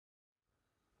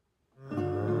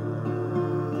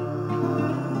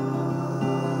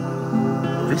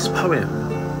This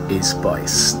poem is by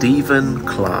Stephen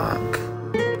Clarke.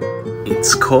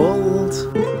 It's called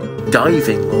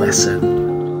Diving Lesson.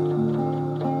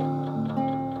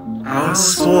 Our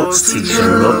sports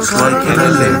teacher looks like an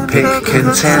Olympic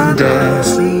contender,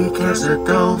 sleek as a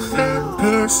dolphin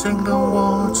piercing the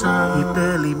water. He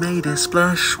barely made a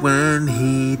splash when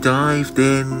he dived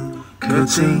in,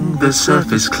 cutting the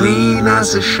surface clean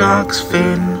as a shark's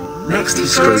fin. Next he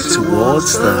strode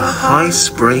towards the high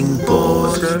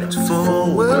springboard, stepped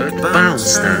forward,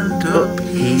 bounced, and up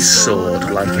he soared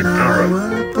like an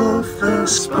arrow above the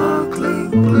sparkling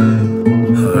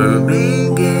blue,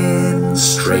 homing in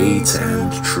straight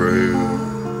and true,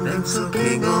 then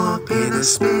looking up in a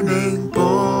spinning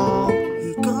ball.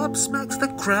 He gobsmacked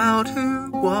the crowd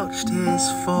who watched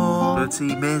his fall, but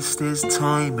he missed his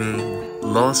timing,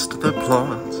 lost the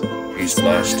plot. He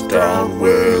splashed down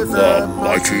with a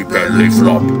mighty belly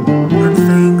flop, and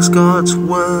things got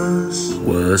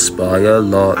worse by a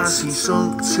lot. As he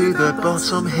sunk to the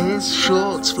bottom, his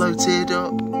shorts floated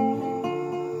up.